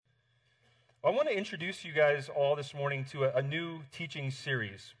I want to introduce you guys all this morning to a new teaching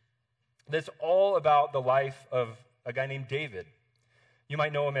series that's all about the life of a guy named David. You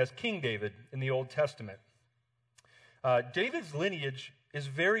might know him as King David in the Old Testament. David's lineage is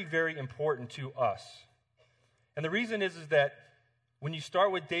very, very important to us. And the reason is that when you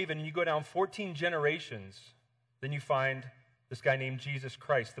start with David and you go down 14 generations, then you find this guy named Jesus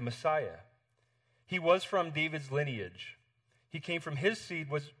Christ, the Messiah. He was from David's lineage. He came from his seed,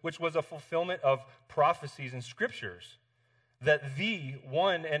 which was a fulfillment of prophecies and scriptures, that the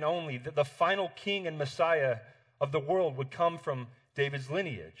one and only, the final king and Messiah of the world would come from David's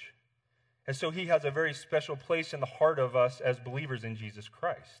lineage. And so he has a very special place in the heart of us as believers in Jesus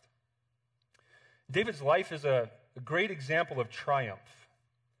Christ. David's life is a great example of triumph.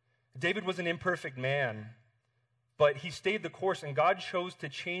 David was an imperfect man, but he stayed the course, and God chose to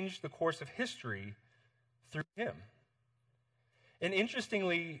change the course of history through him. And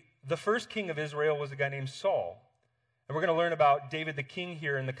interestingly, the first king of Israel was a guy named Saul. And we're going to learn about David the king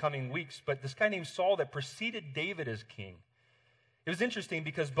here in the coming weeks. But this guy named Saul that preceded David as king. It was interesting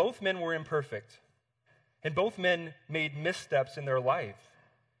because both men were imperfect. And both men made missteps in their life.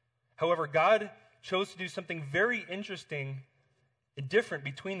 However, God chose to do something very interesting and different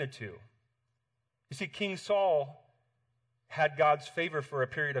between the two. You see, King Saul had God's favor for a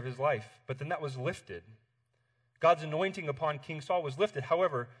period of his life, but then that was lifted. God's anointing upon King Saul was lifted.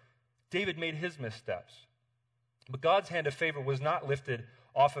 However, David made his missteps. But God's hand of favor was not lifted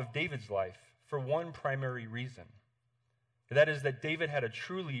off of David's life for one primary reason. That is that David had a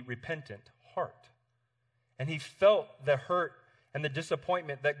truly repentant heart. And he felt the hurt and the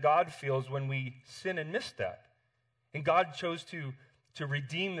disappointment that God feels when we sin and misstep. And God chose to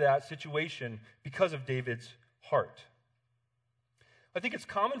redeem that situation because of David's heart. I think it's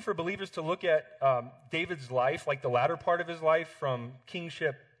common for believers to look at David's life, like the latter part of his life from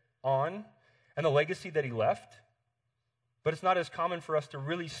kingship on, and the legacy that he left. But it's not as common for us to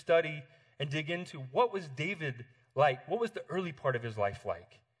really study and dig into what was David like? What was the early part of his life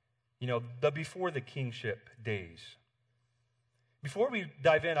like? You know, the before the kingship days. Before we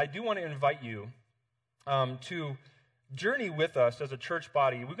dive in, I do want to invite you to journey with us as a church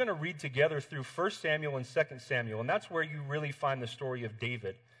body. We're going to read together through 1 Samuel and 2 Samuel, and that's where you really find the story of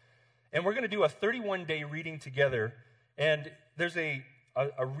David. And we're going to do a 31-day reading together, and there's a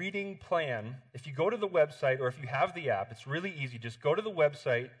reading plan. If you go to the website, or if you have the app, it's really easy. Just go to the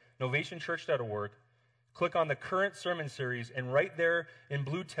website, novationchurch.org, click on the current sermon series, and right there in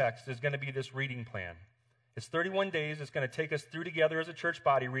blue text is going to be this reading plan. It's 31 days. It's going to take us through together as a church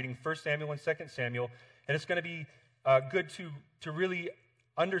body, reading 1 Samuel and 2 Samuel, and it's going to be good to really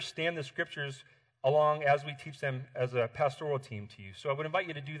understand the scriptures along as we teach them as a pastoral team to you. So I would invite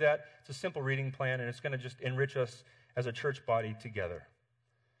you to do that. It's a simple reading plan, and it's going to just enrich us as a church body together.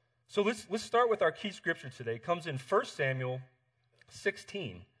 So let's start with our key scripture today. It comes in 1 Samuel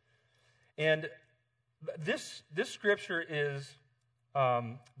 16. And this scripture is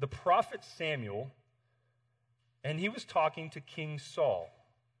the prophet Samuel, and he was talking to King Saul.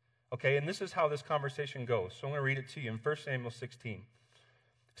 Okay, and this is how this conversation goes. So I'm going to read it to you in 1 Samuel 16. It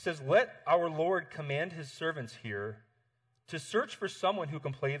says, "Let our Lord command his servants here to search for someone who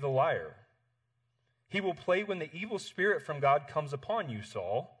can play the lyre. He will play when the evil spirit from God comes upon you,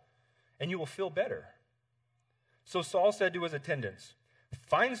 Saul, and you will feel better." So Saul said to his attendants,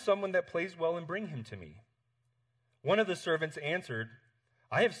 "Find someone that plays well and bring him to me." One of the servants answered,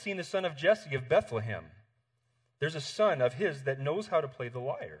 "I have seen the son of Jesse of Bethlehem. There's a son of his that knows how to play the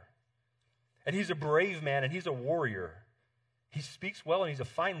lyre. And he's a brave man, and he's a warrior. He speaks well, and he's a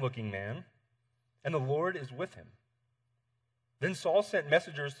fine-looking man, and the Lord is with him." Then Saul sent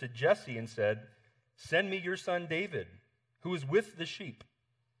messengers to Jesse and said, "Send me your son David, who is with the sheep."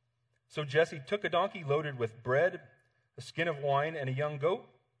 So Jesse took a donkey loaded with bread, a skin of wine, and a young goat,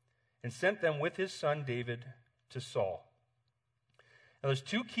 and sent them with his son David to Saul. Now, there's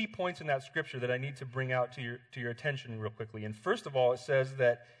two key points in that scripture that I need to bring out to your attention real quickly. And first of all, it says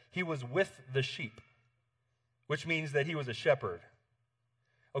that he was with the sheep, which means that he was a shepherd.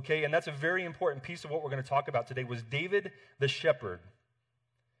 Okay, and that's a very important piece of what we're going to talk about today, was David the shepherd.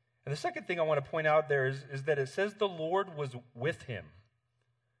 And the second thing I want to point out there is that it says the Lord was with him.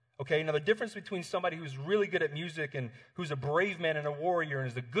 Okay, now the difference between somebody who's really good at music and who's a brave man and a warrior and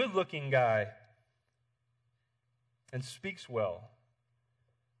is a good-looking guy and speaks well,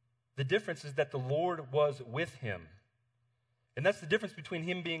 the difference is that the Lord was with him. And that's the difference between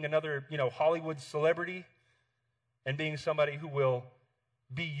him being another, Hollywood celebrity and being somebody who will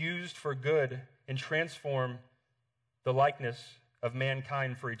be used for good and transform the likeness of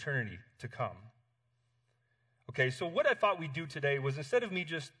mankind for eternity to come. Okay, so what I thought we'd do today was, instead of me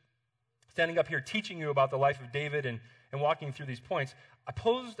just standing up here teaching you about the life of David and walking through these points, I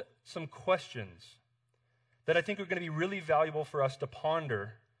posed some questions that I think are going to be really valuable for us to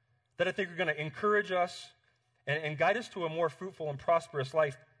ponder, that I think are going to encourage us and guide us to a more fruitful and prosperous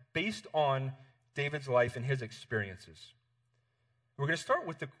life based on David's life and his experiences. We're going to start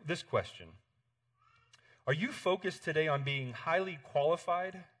with this question. Are you focused today on being highly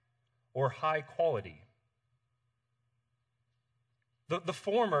qualified or high quality? The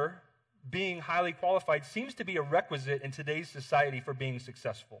former, being highly qualified, seems to be a requisite in today's society for being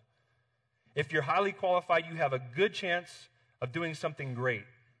successful. If you're highly qualified, you have a good chance of doing something great.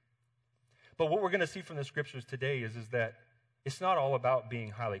 But what we're going to see from the scriptures today is that it's not all about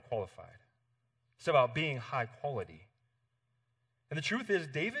being highly qualified. It's about being high quality. And the truth is,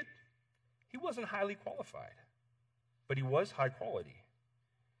 David, he wasn't highly qualified, but he was high quality.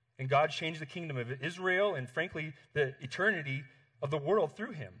 And God changed the kingdom of Israel and, frankly, the eternity of the world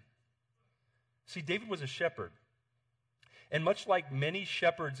through him. See, David was a shepherd. And much like many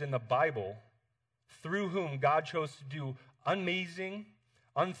shepherds in the Bible, through whom God chose to do amazing,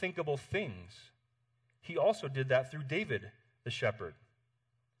 unthinkable things, he also did that through David, the shepherd.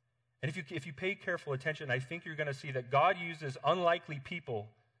 And if you pay careful attention, I think you're going to see that God uses unlikely people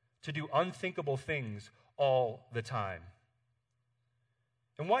to do unthinkable things all the time.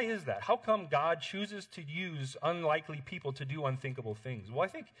 And why is that? How come God chooses to use unlikely people to do unthinkable things? Well, I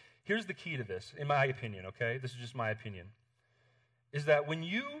think here's the key to this, in my opinion, okay? This is just my opinion. Is that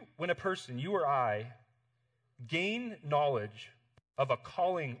when a person, you or I, gain knowledge of a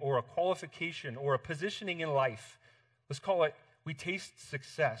calling or a qualification or a positioning in life, let's call it, we taste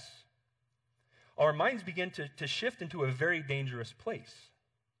success, our minds begin to shift into a very dangerous place.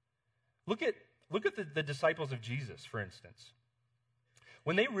 Look at the disciples of Jesus, for instance.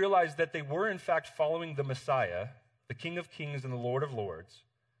 When they realized that they were in fact following the Messiah, the King of Kings and the Lord of Lords,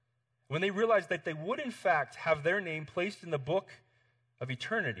 when they realized that they would in fact have their name placed in the book of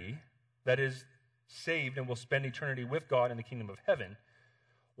eternity, that is, saved and will spend eternity with God in the kingdom of heaven,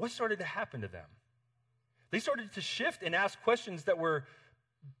 what started to happen to them? They started to shift and ask questions that were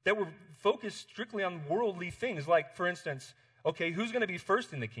focused strictly on worldly things. Like, for instance, okay, who's going to be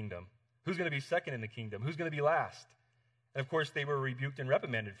first in the kingdom? Who's going to be second in the kingdom? Who's going to be last? And of course, they were rebuked and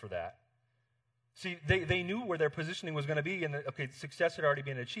reprimanded for that. See, they knew where their positioning was going to be, and success had already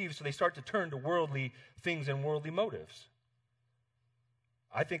been achieved, so they start to turn to worldly things and worldly motives.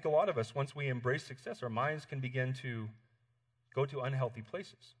 I think a lot of us, once we embrace success, our minds can begin to go to unhealthy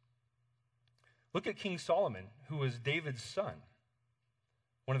places. Look at King Solomon, who was David's son,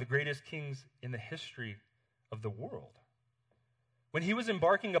 one of the greatest kings in the history of the world. When he was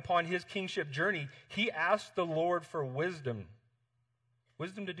embarking upon his kingship journey, he asked the Lord for wisdom.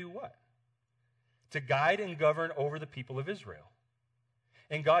 Wisdom to do what? To guide and govern over the people of Israel.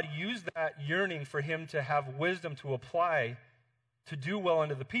 And God used that yearning for him to have wisdom to apply to do well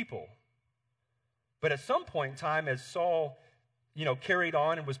unto the people. But at some point in time, as Saul, carried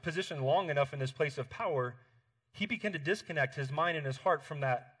on and was positioned long enough in this place of power, he began to disconnect his mind and his heart from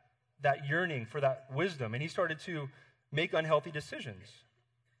that yearning for that wisdom, and he started to make unhealthy decisions.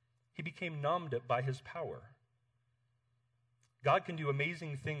 He became numbed by his power. God can do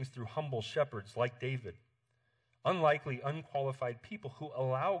amazing things through humble shepherds like David, unlikely, unqualified people who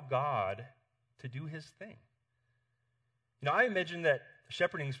allow God to do his thing. I imagine that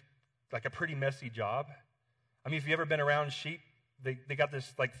shepherding's like a pretty messy job. I mean, if you've ever been around sheep, they got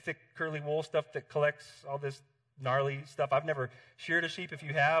this like thick curly wool stuff that collects all this gnarly stuff. I've never sheared a sheep. If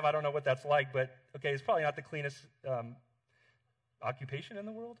you have, I don't know what that's like, but okay, it's probably not the cleanest occupation in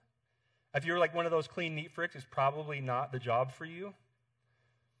the world. If you're like one of those clean, neat freaks, it's probably not the job for you.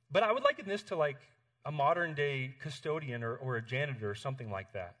 But I would liken this to like a modern day custodian or a janitor or something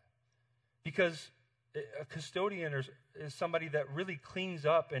like that. Because a custodian is somebody that really cleans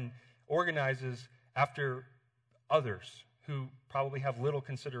up and organizes after others who probably have little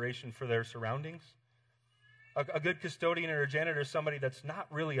consideration for their surroundings. A good custodian or a janitor is somebody that's not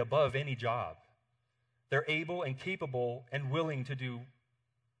really above any job. They're able and capable and willing to do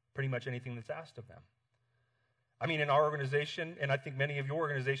pretty much anything that's asked of them. I mean, in our organization, and I think many of your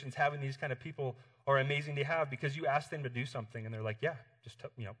organizations, having these kind of people are amazing to have because you ask them to do something and they're like, yeah, just,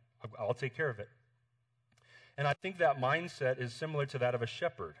 I'll take care of it. And I think that mindset is similar to that of a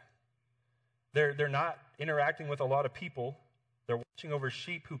shepherd. They're not interacting with a lot of people. They're watching over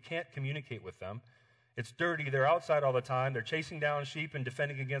sheep who can't communicate with them. It's dirty. They're outside all the time. They're chasing down sheep and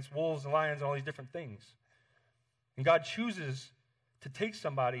defending against wolves and lions and all these different things. And God chooses to take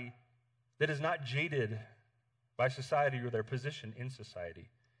somebody that is not jaded by society or their position in society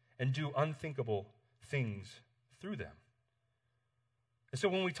and do unthinkable things through them. And so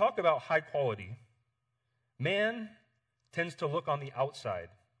when we talk about high quality, man tends to look on the outside,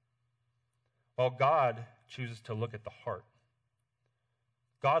 while God chooses to look at the heart.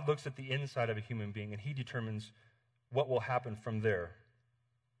 God looks at the inside of a human being, and he determines what will happen from there.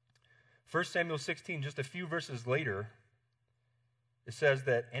 1 Samuel 16, just a few verses later, it says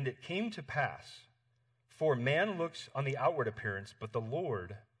that, "And it came to pass, for man looks on the outward appearance, but the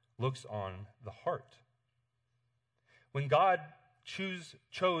Lord looks on the heart." When God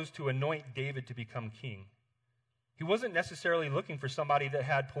chose to anoint David to become king, he wasn't necessarily looking for somebody that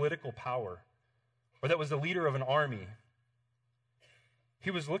had political power or that was the leader of an army.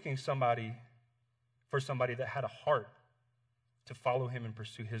 He was looking for somebody that had a heart to follow him and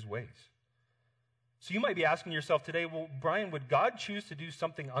pursue his ways. So you might be asking yourself today, well, Brian, would God choose to do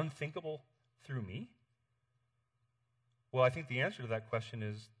something unthinkable through me? Well, I think the answer to that question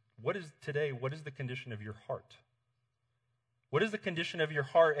is, what is the condition of your heart? What is the condition of your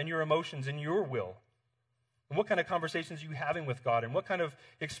heart and your emotions and your will? And what kind of conversations are you having with God? And what kind of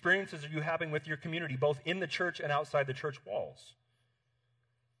experiences are you having with your community, both in the church and outside the church walls?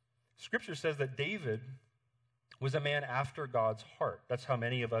 Scripture says that David was a man after God's heart. That's how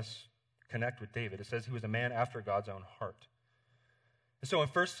many of us connect with David. It says he was a man after God's own heart. And so in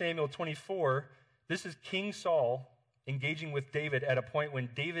 1 Samuel 24, this is King Saul engaging with David at a point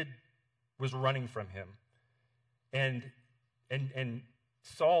when David was running from him. And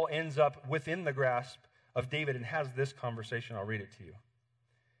Saul ends up within the grasp of David and has this conversation. I'll read it to you.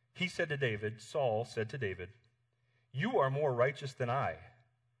 He said to David, Saul said to David, "You are more righteous than I,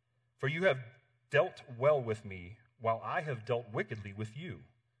 for you have dealt well with me, while I have dealt wickedly with you.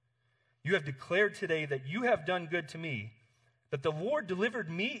 You have declared today that you have done good to me, that the Lord delivered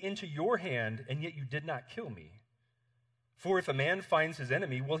me into your hand, and yet you did not kill me. For if a man finds his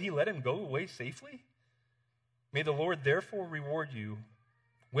enemy, will he let him go away safely? May the Lord therefore reward you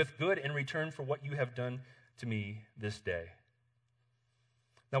with good in return for what you have done to me this day."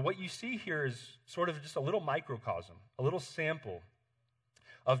 Now, what you see here is sort of just a little microcosm, a little sample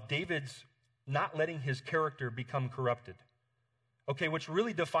of David's not letting his character become corrupted. Okay, which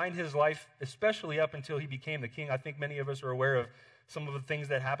really defined his life, especially up until he became the king. I think many of us are aware of some of the things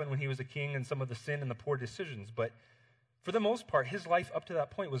that happened when he was a king and some of the sin and the poor decisions. But for the most part, his life up to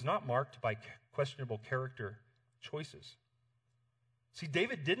that point was not marked by questionable character choices. See,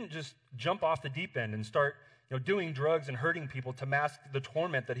 David didn't just jump off the deep end and start doing drugs and hurting people to mask the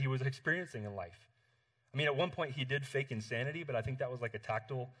torment that he was experiencing in life. I mean, at one point he did fake insanity, but I think that was like a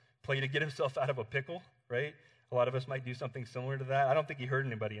tactile play to get himself out of a pickle, right? A lot of us might do something similar to that. I don't think he hurt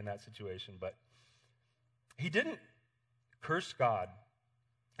anybody in that situation, but he didn't curse God,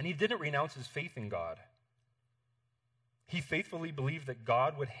 and he didn't renounce his faith in God. He faithfully believed that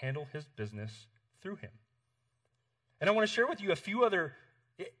God would handle his business through him. And I want to share with you a few other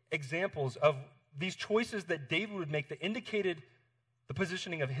examples of these choices that David would make that indicated the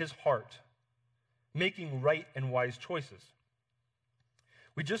positioning of his heart, making right and wise choices.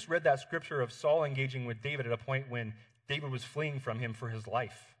 We just read that scripture of Saul engaging with David at a point when David was fleeing from him for his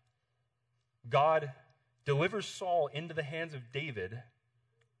life. God delivers Saul into the hands of David,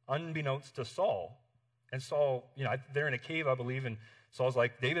 unbeknownst to Saul. And Saul, they're in a cave, I believe, and Saul's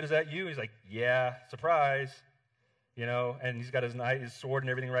like, "David, is that you?" He's like, "Yeah, surprise." And he's got his knife, his sword, and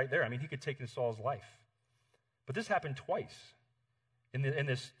everything right there. I mean, he could take in Saul's life. But this happened twice in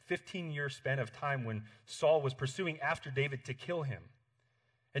this 15-year span of time when Saul was pursuing after David to kill him.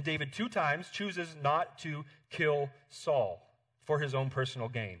 And David 2 times chooses not to kill Saul for his own personal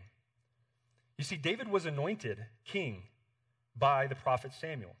gain. You see, David was anointed king by the prophet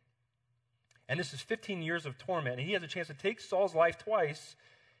Samuel. And this is 15 years of torment, and he has a chance to take Saul's life twice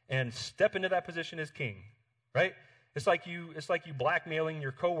and step into that position as king, right? It's like you blackmailing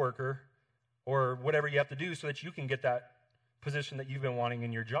your coworker or whatever you have to do so that you can get that position that you've been wanting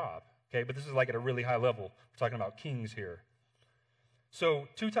in your job, okay? But this is like at a really high level. We're talking about kings here. So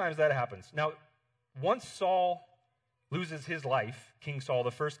 2 times that happens. Now, once Saul loses his life, King Saul,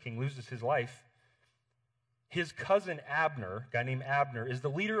 the first king, loses his life, his cousin Abner, a guy named Abner, is the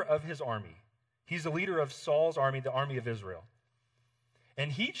leader of his army. He's the leader of Saul's army, the army of Israel.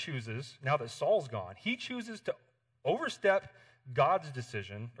 And he chooses, now that Saul's gone, he chooses to overstep God's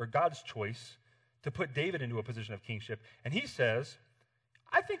decision or God's choice to put David into a position of kingship. And he says,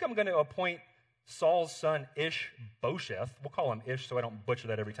 "I think I'm going to appoint Saul's son Ishbosheth." We'll call him Ish so I don't butcher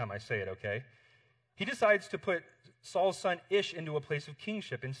that every time I say it, okay? He decides to put Saul's son Ish into a place of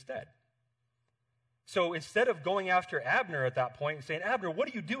kingship instead. So instead of going after Abner at that point and saying, "Abner, what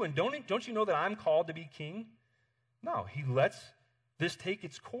are you doing? Don't you know that I'm called to be king?" No, he lets this take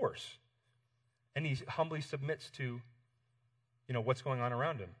its course. And he humbly submits to, what's going on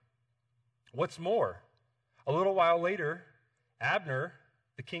around him. What's more, a little while later, Abner,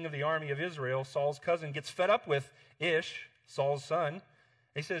 the king of the army of Israel, Saul's cousin, gets fed up with Ish, Saul's son.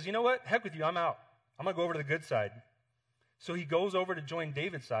 He says, you know what? Heck with you, I'm out. I'm going to go over to the good side. So he goes over to join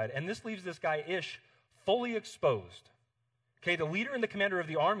David's side, and this leaves this guy Ish fully exposed. Okay, the leader and the commander of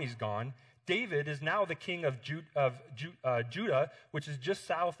the army's gone. David is now the king of Judah, which is just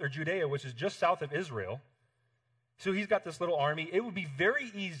south, or Judea, which is just south of Israel. So he's got this little army. It would be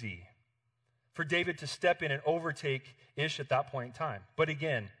very easy for David to step in and overtake Ish at that point in time. But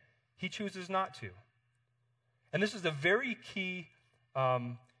again, he chooses not to. And this is a very key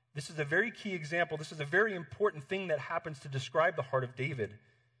example. This is a very important thing that happens to describe the heart of David.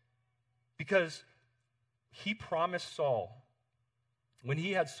 Because he promised Saul, when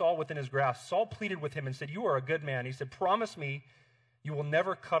he had Saul within his grasp, Saul pleaded with him and said, you are a good man. He said, promise me you will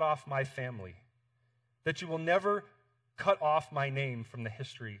never cut off my family, that you will never cut off my name from the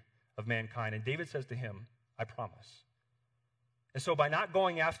history of mankind. And David says to him, I promise. And so by not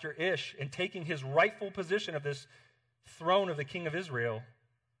going after Ish and taking his rightful position of this throne of the king of Israel,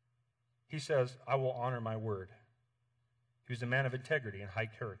 he says, I will honor my word. He was a man of integrity and high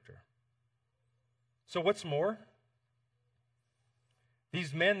character. So what's more,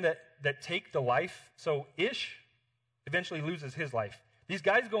 these men that take the life, so Ish eventually loses his life. These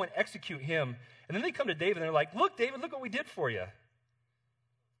guys go and execute him, and then they come to David and they're like, look, David, look what we did for you.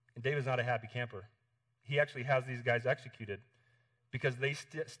 And David's not a happy camper. He actually has these guys executed because they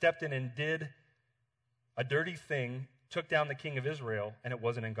stepped in and did a dirty thing, took down the king of Israel, and it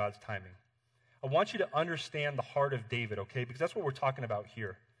wasn't in God's timing. I want you to understand the heart of David, okay? Because that's what we're talking about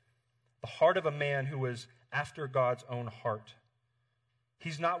here. The heart of a man who was after God's own heart.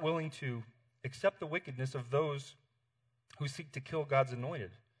 He's not willing to accept the wickedness of those who seek to kill God's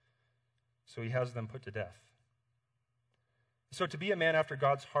anointed. So he has them put to death. So to be a man after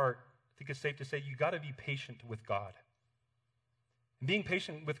God's heart, I think it's safe to say you got to be patient with God. And being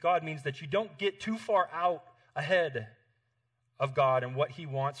patient with God means that you don't get too far out ahead of God and what he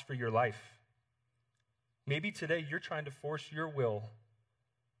wants for your life. Maybe today you're trying to force your will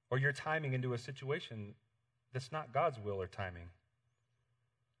or your timing into a situation that's not God's will or timing.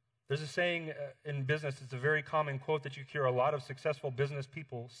 There's a saying in business, it's a very common quote that you hear a lot of successful business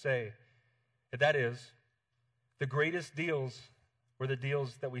people say. And that is, the greatest deals were the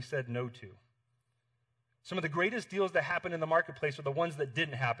deals that we said no to. Some of the greatest deals that happened in the marketplace are the ones that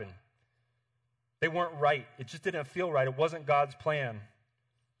didn't happen. They weren't right. It just didn't feel right. It wasn't God's plan.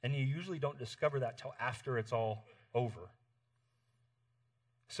 And you usually don't discover that till after it's all over.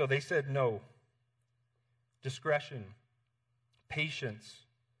 So they said no. Discretion, patience,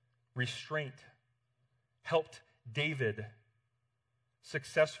 restraint helped David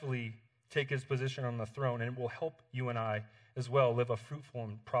successfully take his position on the throne, and it will help you and I as well live a fruitful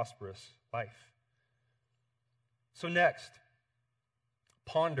and prosperous life. So next,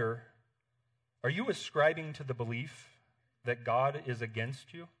 ponder, are you ascribing to the belief that God is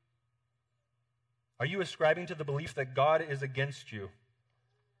against you? Are you ascribing to the belief that God is against you?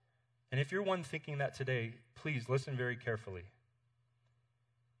 And if you're one thinking that today, please listen very carefully.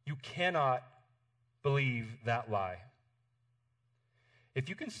 You cannot believe that lie. If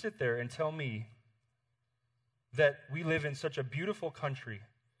you can sit there and tell me that we live in such a beautiful country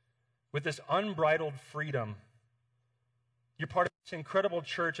with this unbridled freedom, you're part of this incredible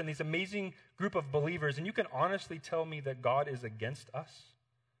church and these amazing group of believers, and you can honestly tell me that God is against us?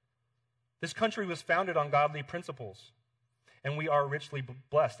 This country was founded on godly principles, and we are richly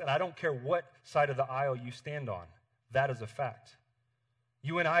blessed. And I don't care what side of the aisle you stand on. That is a fact.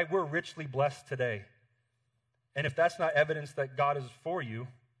 You and I, we're richly blessed today. And if that's not evidence that God is for you,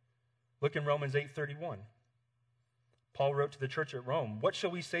 look in Romans 8:31. Paul wrote to the church at Rome, what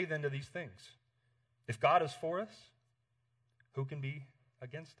shall we say then to these things? If God is for us, who can be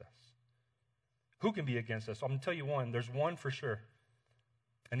against us? Who can be against us? I'm going to tell you one. There's one for sure.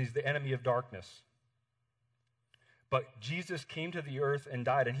 And he's the enemy of darkness. But Jesus came to the earth and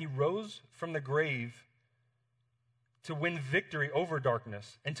died, and he rose from the grave to win victory over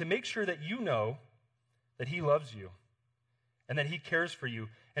darkness and to make sure that you know that he loves you and that he cares for you.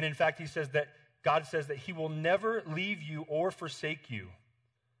 And in fact, God says that he will never leave you or forsake you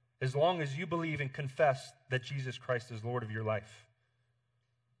as long as you believe and confess that Jesus Christ is Lord of your life.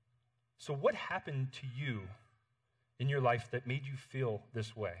 So what happened to you in your life that made you feel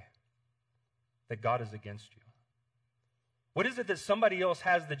this way, that God is against you? What is it that somebody else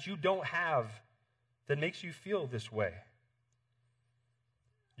has that you don't have that makes you feel this way?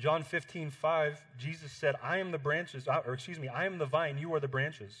 John 15:5, Jesus said, I am the vine, you are the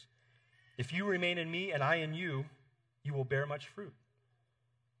branches. If you remain in me and I in you, you will bear much fruit.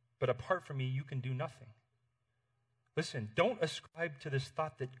 But apart from me, you can do nothing. Listen, don't ascribe to this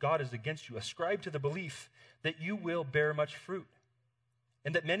thought that God is against you. Ascribe to the belief that you will bear much fruit.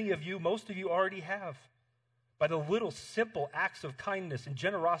 And that many of you, most of you already have, by the little simple acts of kindness and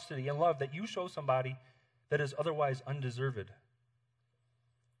generosity and love that you show somebody that is otherwise undeserved.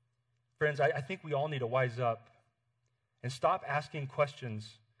 Friends, I think we all need to wise up and stop asking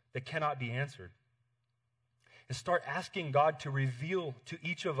questions that cannot be answered. And start asking God to reveal to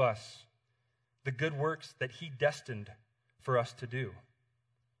each of us the good works that he destined for us to do.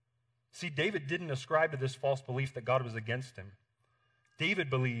 See, David didn't ascribe to this false belief that God was against him. David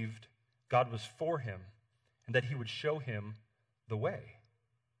believed God was for him and that he would show him the way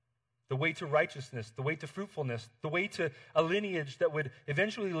to righteousness, the way to fruitfulness, the way to a lineage that would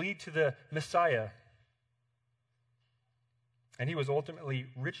eventually lead to the Messiah. And he was ultimately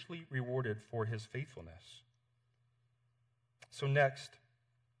richly rewarded for his faithfulness. So next,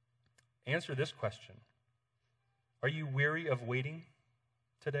 answer this question. Are you weary of waiting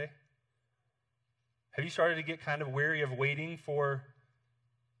today? Have you started to get kind of weary of waiting for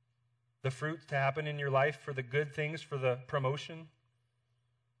the fruit to happen in your life, for the good things, for the promotion?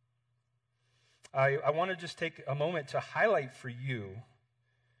 I want to just take a moment to highlight for you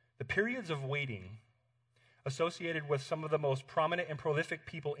the periods of waiting associated with some of the most prominent and prolific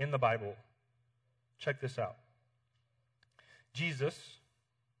people in the Bible. Check this out. Jesus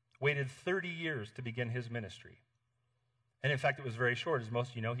waited 30 years to begin his ministry. And in fact, it was very short. As most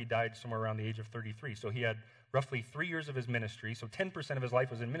of you know, he died somewhere around the age of 33. So he had roughly 3 years of his ministry. So 10% of his life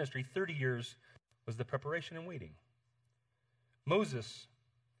was in ministry. 30 years was the preparation and waiting. Moses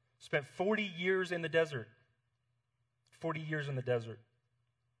spent 40 years in the desert. 40 years in the desert.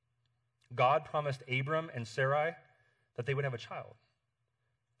 God promised Abram and Sarai that they would have a child.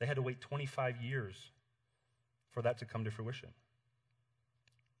 They had to wait 25 years for that to come to fruition.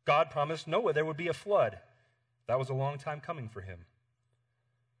 God promised Noah there would be a flood. That was a long time coming for him.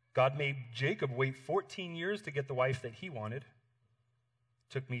 God made Jacob wait 14 years to get the wife that he wanted.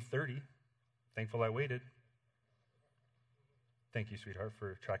 Took me 30. Thankful I waited. Thank you, sweetheart,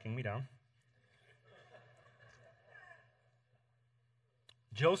 for tracking me down.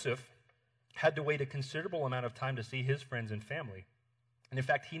 Joseph had to wait a considerable amount of time to see his friends and family. And in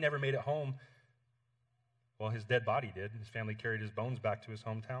fact, he never made it home. Well, his dead body did. His family carried his bones back to his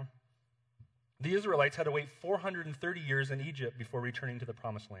hometown. The Israelites had to wait 430 years in Egypt before returning to the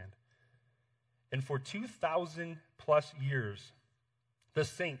Promised Land. And for 2,000 plus years, the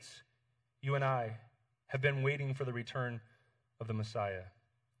saints, you and I, have been waiting for the return of the Messiah.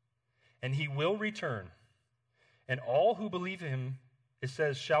 And he will return. And all who believe in him, it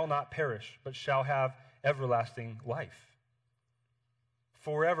says, shall not perish, but shall have everlasting life.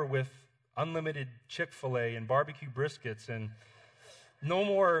 Forever, with unlimited Chick-fil-A and barbecue briskets and no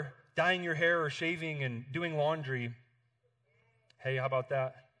more dyeing your hair or shaving and doing laundry. Hey, how about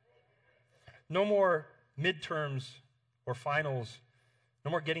that? No more midterms or finals.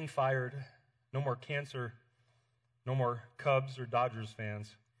 No more getting fired. No more cancer. No more Cubs or Dodgers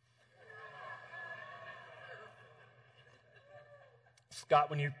fans. Scott,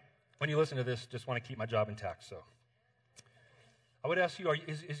 when you listen to this, just want to keep my job intact, so. I would ask you,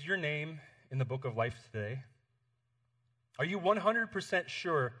 is your name in the book of life today? Are you 100%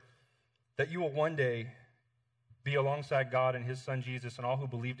 sure that you will one day be alongside God and his son Jesus and all who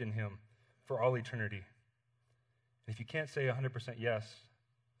believed in him for all eternity? And if you can't say 100% yes,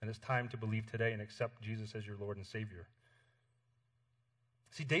 then it's time to believe today and accept Jesus as your Lord and Savior.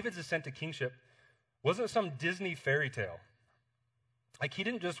 See, David's ascent to kingship wasn't some Disney fairy tale. Like, he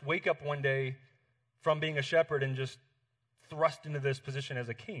didn't just wake up one day from being a shepherd and just thrust into this position as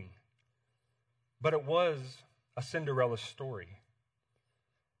a king. But it was a Cinderella story.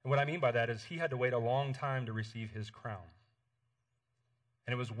 And what I mean by that is he had to wait a long time to receive his crown.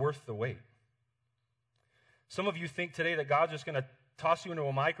 And it was worth the wait. Some of you think today that God's just going to toss you into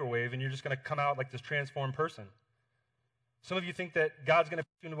a microwave and you're just going to come out like this transformed person. Some of you think that God's going to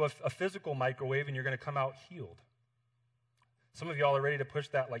put you into a physical microwave and you're going to come out healed. Some of y'all are ready to push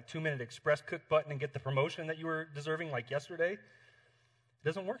that like 2-minute express cook button and get the promotion that you were deserving like yesterday. It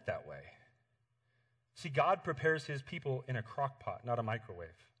doesn't work that way. See, God prepares his people in a crock pot, not a microwave.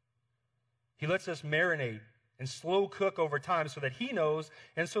 He lets us marinate and slow cook over time so that he knows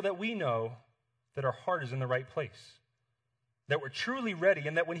and so that we know that our heart is in the right place, that we're truly ready,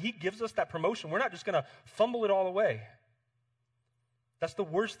 and that when he gives us that promotion, we're not just going to fumble it all away. That's the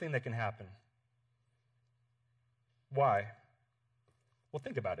worst thing that can happen. Why? Well,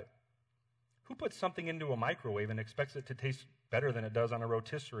 think about it. Who puts something into a microwave and expects it to taste better than it does on a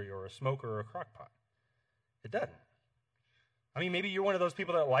rotisserie or a smoker or a crock pot? It doesn't. I mean, maybe you're one of those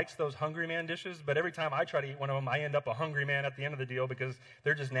people that likes those Hungry Man dishes, but every time I try to eat one of them, I end up a Hungry Man at the end of the deal because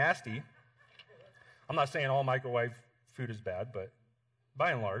they're just nasty. I'm not saying all microwave food is bad, but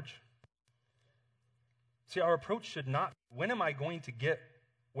by and large. See, our approach should not, when am I going to get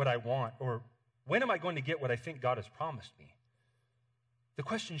what I want, or when am I going to get what I think God has promised me? The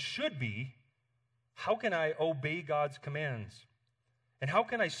question should be, how can I obey God's commands? And how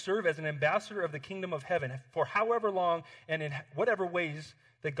can I serve as an ambassador of the kingdom of heaven for however long and in whatever ways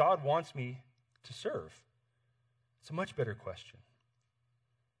that God wants me to serve? It's a much better question.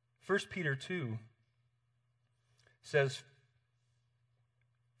 1 Peter 2 says,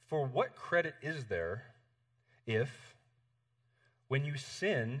 "For what credit is there if, when you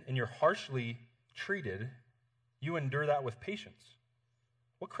sin and you're harshly treated, you endure that with patience?"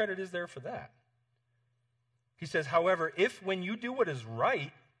 What credit is there for that? He says, "However, if when you do what is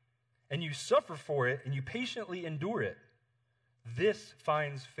right and you suffer for it and you patiently endure it, this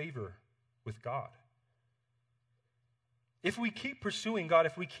finds favor with God." If we keep pursuing God,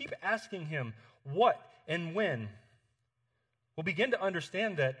 if we keep asking Him what and when, we'll begin to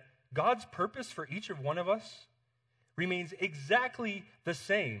understand that God's purpose for each of one of us remains exactly the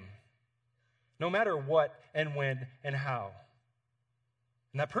same, no matter what and when and how.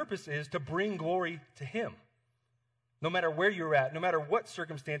 And that purpose is to bring glory to Him, no matter where you're at, no matter what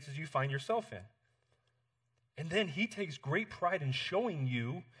circumstances you find yourself in. And then He takes great pride in showing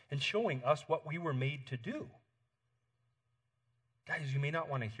you and showing us what we were made to do. Guys, you may not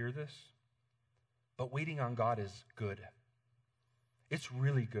want to hear this, but waiting on God is good. It's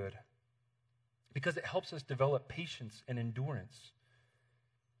really good because it helps us develop patience and endurance.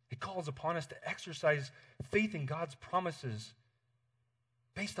 It calls upon us to exercise faith in God's promises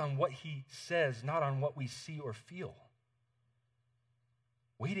based on what He says, not on what we see or feel.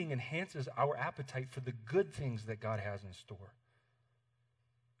 Waiting enhances our appetite for the good things that God has in store.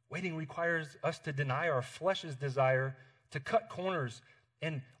 Waiting requires us to deny our flesh's desire to cut corners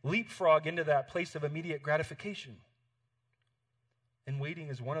and leapfrog into that place of immediate gratification. And waiting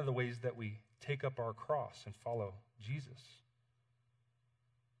is one of the ways that we take up our cross and follow Jesus.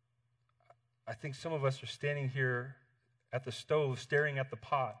 I think some of us are standing here at the stove, staring at the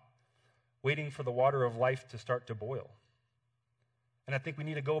pot, waiting for the water of life to start to boil. And I think we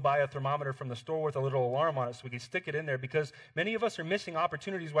need to go buy a thermometer from the store with a little alarm on it so we can stick it in there, because many of us are missing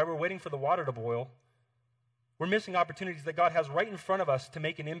opportunities while we're waiting for the water to boil. We're missing opportunities that God has right in front of us to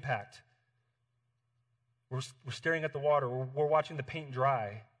make an impact. We're staring at the water. We're watching the paint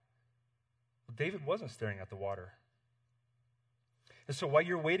dry. Well, David wasn't staring at the water. And so while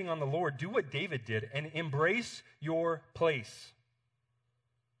you're waiting on the Lord, do what David did and embrace your place.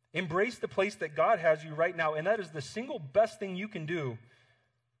 Embrace the place that God has you right now, and that is the single best thing you can do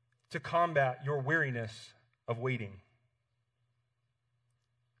to combat your weariness of waiting.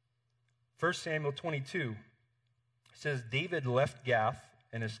 1 Samuel 22 says, David left Gath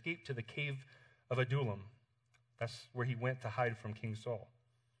and escaped to the cave of Adullam. That's where he went to hide from King Saul.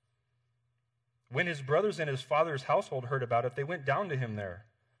 When his brothers and his father's household heard about it, they went down to him there.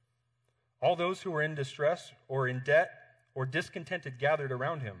 All those who were in distress or in debt or discontented gathered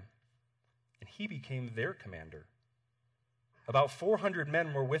around him, and he became their commander. About 400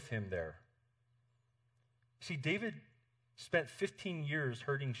 men were with him there. See, David spent 15 years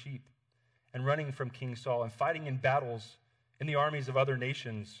herding sheep and running from King Saul and fighting in battles in the armies of other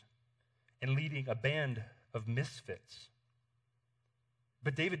nations and leading a band of misfits.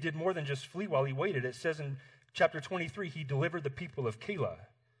 But David did more than just flee while he waited. It says in chapter 23, he delivered the people of Keilah.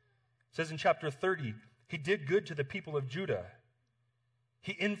 It says in chapter 30, he did good to the people of Judah.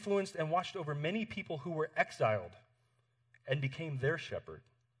 He influenced and watched over many people who were exiled and became their shepherd.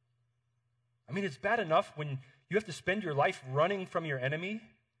 I mean, it's bad enough when you have to spend your life running from your enemy,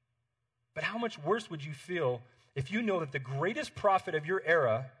 but how much worse would you feel if you know that the greatest prophet of your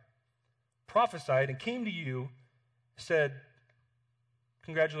era prophesied and came to you, said,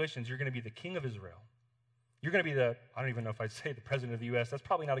 congratulations, you're going to be the king of Israel. You're going to be I don't even know if I'd say the president of the U.S. That's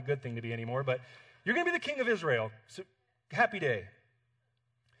probably not a good thing to be anymore, but you're going to be the king of Israel. So, happy day.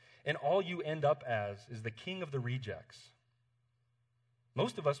 And all you end up as is the king of the rejects.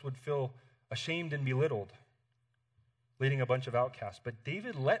 Most of us would feel ashamed and belittled, leading a bunch of outcasts. But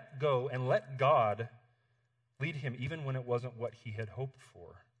David let go and let God lead him even when it wasn't what he had hoped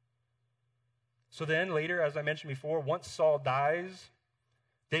for. So then later, as I mentioned before, once Saul dies,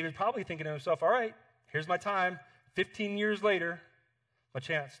 David probably thinking to himself, all right, here's my time. 15 years later, my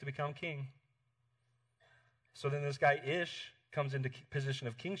chance to become king. So then this guy Ish comes into position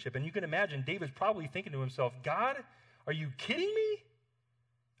of kingship. And you can imagine David's probably thinking to himself, God, are you kidding me?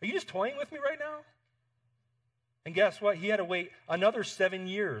 Are you just toying with me right now? And guess what? He had to wait another 7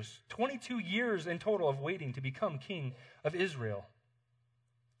 years, 22 years in total of waiting to become king of Israel,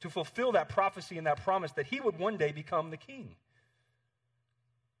 to fulfill that prophecy and that promise that he would one day become the king.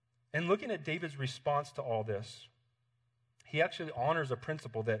 And looking at David's response to all this, he actually honors a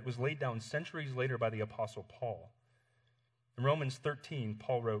principle that was laid down centuries later by the Apostle Paul. In Romans 13,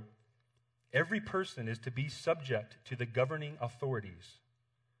 Paul wrote, "Every person is to be subject to the governing authorities.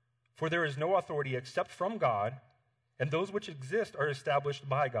 For there is no authority except from God, and those which exist are established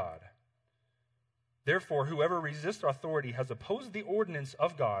by God. Therefore, whoever resists authority has opposed the ordinance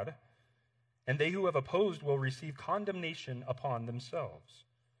of God, and they who have opposed will receive condemnation upon themselves."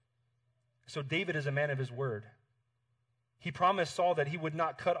 So David is a man of his word. He promised Saul that he would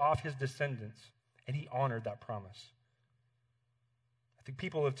not cut off his descendants, and he honored that promise. I think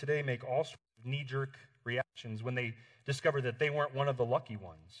people of today make all sorts of knee-jerk reactions when they discover that they weren't one of the lucky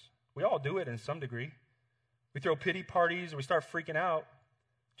ones. We all do it in some degree. We throw pity parties, or we start freaking out,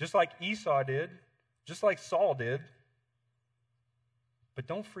 just like Esau did, just like Saul did. But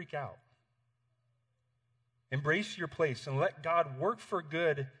don't freak out. Embrace your place and let God work for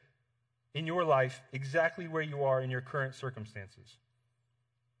good in your life exactly where you are in your current circumstances.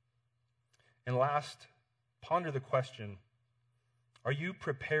 And last, ponder the question, are you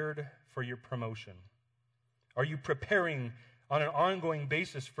prepared for your promotion? Are you preparing on an ongoing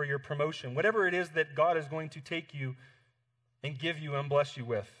basis for your promotion, whatever it is that God is going to take you and give you and bless you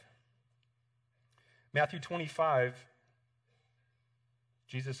with? Matthew 25,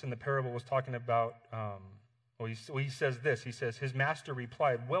 Jesus in the parable was talking about, he says this. He says, his master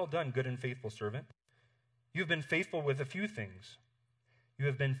replied, "Well done, good and faithful servant. You have been faithful with a few things. You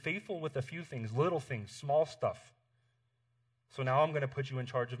have been faithful with a few things, little things, small stuff. So now I'm going to put you in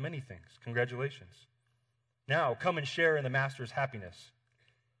charge of many things. Congratulations. Now come and share in the master's happiness."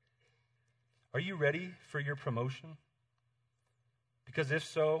 Are you ready for your promotion? Because if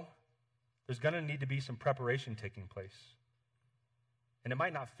so, there's going to need to be some preparation taking place. And it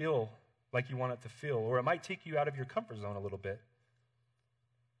might not feel like you want it to feel, or it might take you out of your comfort zone a little bit.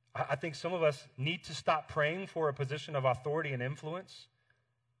 I think some of us need to stop praying for a position of authority and influence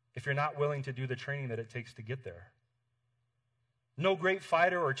if you're not willing to do the training that it takes to get there. No great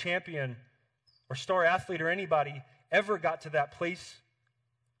fighter or champion or star athlete or anybody ever got to that place,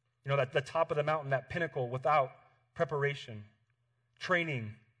 at the top of the mountain, that pinnacle, without preparation,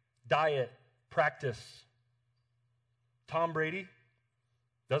 training, diet, practice. Tom Brady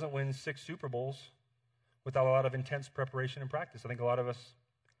doesn't win 6 Super Bowls without a lot of intense preparation and practice. I think a lot of us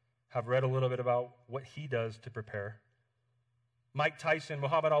have read a little bit about what he does to prepare. Mike Tyson,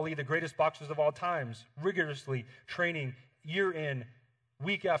 Muhammad Ali, the greatest boxers of all times, rigorously training year in,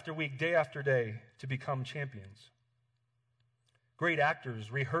 week after week, day after day to become champions. Great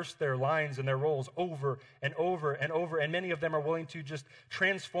actors rehearse their lines and their roles over and over and over, and many of them are willing to just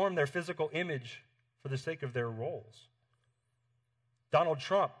transform their physical image for the sake of their roles. Donald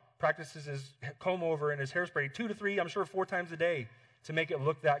Trump practices his comb over and his hairspray 2 to 3, I'm sure 4 times a day to make it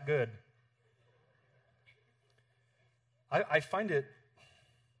look that good. I find it,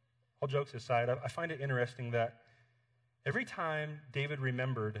 all jokes aside, I find it interesting that every time David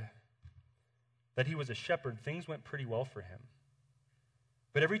remembered that he was a shepherd, things went pretty well for him.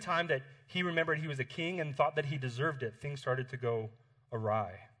 But every time that he remembered he was a king and thought that he deserved it, things started to go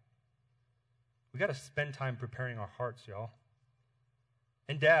awry. We got to spend time preparing our hearts, y'all.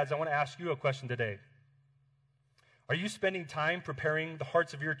 And dads, I want to ask you a question today. Are you spending time preparing the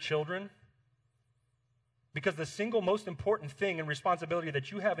hearts of your children? Because the single most important thing and responsibility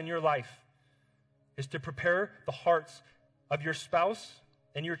that you have in your life is to prepare the hearts of your spouse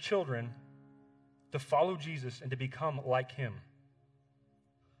and your children to follow Jesus and to become like him.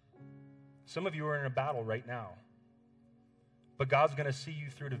 Some of you are in a battle right now, but God's going to see you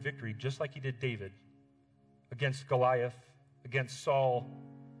through to victory, just like he did David against Goliath, against Saul,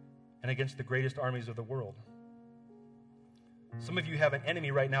 and against the greatest armies of the world. Some of you have an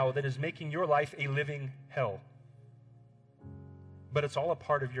enemy right now that is making your life a living hell, but it's all a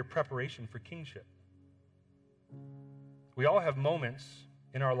part of your preparation for kingship. We all have moments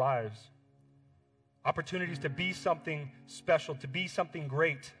in our lives, opportunities to be something special, to be something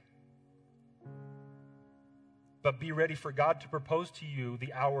great. But be ready for God to propose to you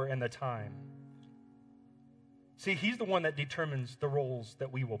the hour and the time. See, he's the one that determines the roles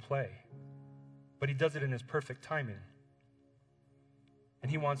that we will play, but he does it in his perfect timing. And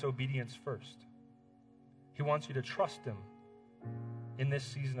he wants obedience first. He wants you to trust him in this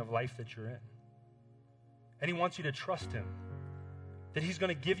season of life that you're in. And he wants you to trust him, that he's going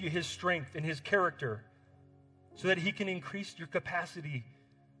to give you his strength and his character so that he can increase your capacity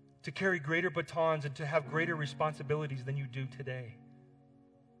to carry greater batons and to have greater responsibilities than you do today.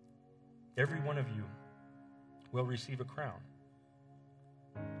 Every one of you will receive a crown.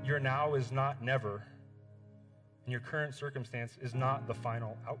 Your now is not never, and your current circumstance is not the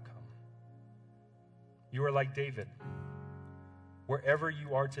final outcome. You are like David. Wherever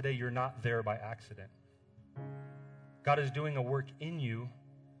you are today, you're not there by accident. God is doing a work in you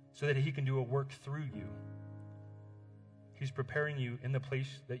so that he can do a work through you. He's preparing you in the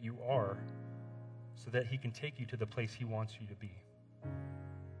place that you are so that he can take you to the place he wants you to be.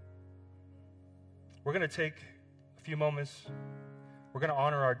 We're going to take a few moments. We're going to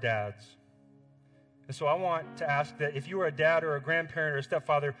honor our dads. And so I want to ask that if you are a dad or a grandparent or a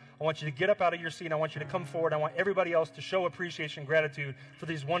stepfather, I want you to get up out of your seat. I want you to come forward. I want everybody else to show appreciation and gratitude for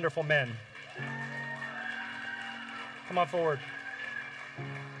these wonderful men. Come on forward.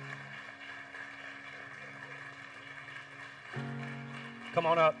 Come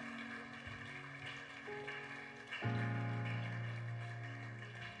on up.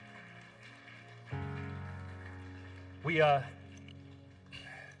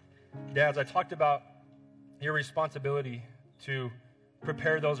 Dads, I talked about your responsibility to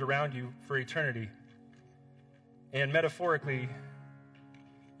prepare those around you for eternity. And metaphorically,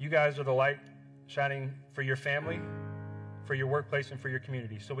 you guys are the light shining for your family, for your workplace, and for your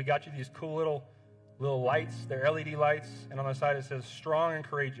community. So we got you these cool little lights. They're LED lights, and on the side it says strong and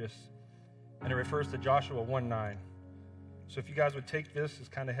courageous, and it refers to Joshua 1:9. So if you guys would take this, it's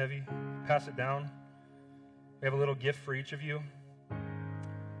kind of heavy, pass it down. We have a little gift for each of you.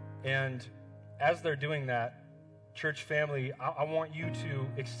 And as they're doing that, church family, I want you to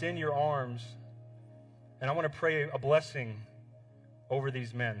extend your arms, and I want to pray a blessing over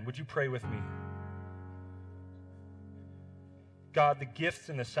these men. Would you pray with me? God, the gifts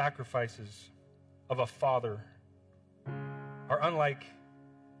and the sacrifices of a father are unlike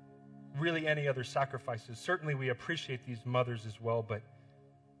really any other sacrifices. Certainly we appreciate these mothers as well, but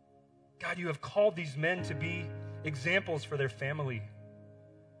God, you have called these men to be examples for their family,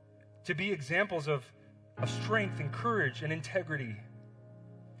 to be examples of strength and courage and integrity.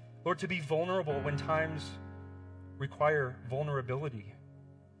 Lord, to be vulnerable when times require vulnerability.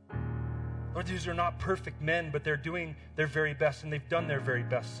 Lord, these are not perfect men, but they're doing their very best, and they've done their very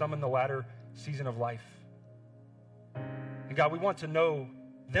best, some in the latter season of life. And God, we want to know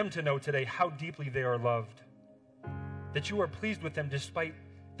them to know today how deeply they are loved, that you are pleased with them despite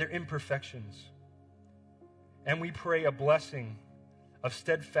their imperfections. And we pray a blessing of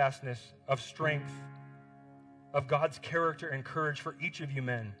steadfastness, of strength, of God's character and courage for each of you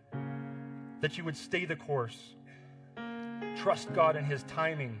men, that you would stay the course, trust God in his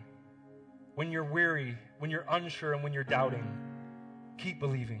timing. When you're weary, when you're unsure, and when you're doubting, keep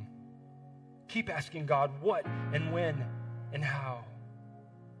believing. Keep asking God what and when and how,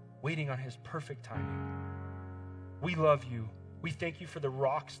 waiting on his perfect timing. We love you. We thank you for the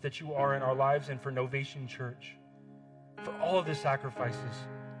rocks that you are in our lives and for Novation Church, for all of the sacrifices,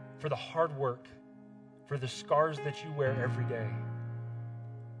 for the hard work, for the scars that you wear every day.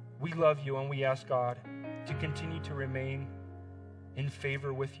 We love you, and we ask God to continue to remain in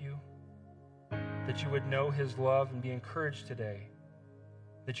favor with you, that you would know his love and be encouraged today,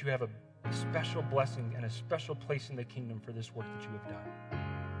 that you have a special blessing and a special place in the kingdom for this work that you have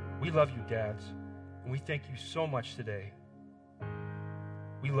done. We love you, dads, and we thank you so much today.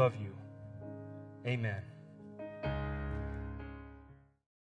 We love you. Amen.